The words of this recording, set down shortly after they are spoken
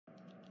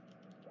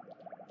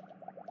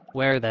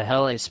Where the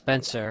hell is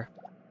Spencer?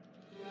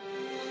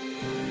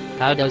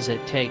 How does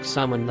it take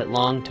someone that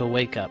long to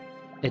wake up?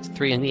 It's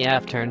 3 in the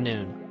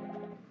afternoon.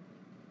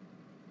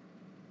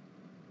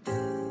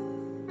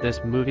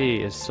 This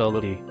movie is so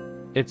lit.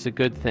 It's a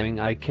good thing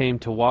I came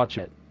to watch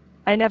it.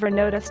 I never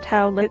noticed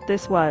how lit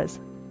this was.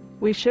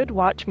 We should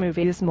watch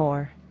movies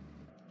more.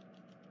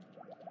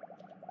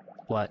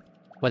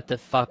 What the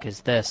fuck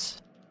is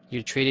this?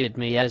 You treated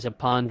me as a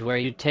pond where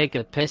you take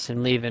a piss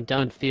and leave and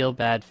don't feel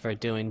bad for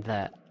doing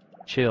that.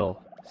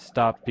 Chill.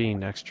 Stop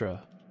being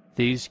extra.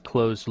 These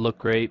clothes look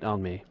great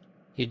on me.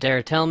 You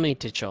dare tell me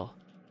to chill?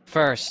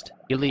 First,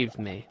 you leave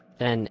me.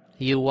 Then,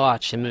 you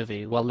watch a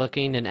movie while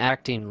looking and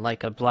acting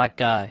like a black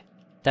guy.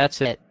 That's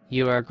it.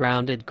 You are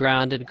grounded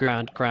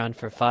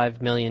for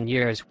 5 million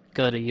years.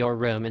 Go to your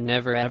room and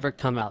never ever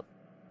come out.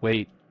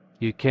 Wait.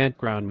 You can't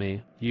ground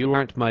me. You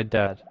aren't my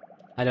dad.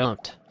 I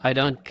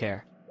don't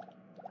care.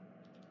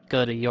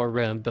 Go to your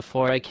room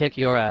before I kick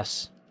your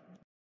ass.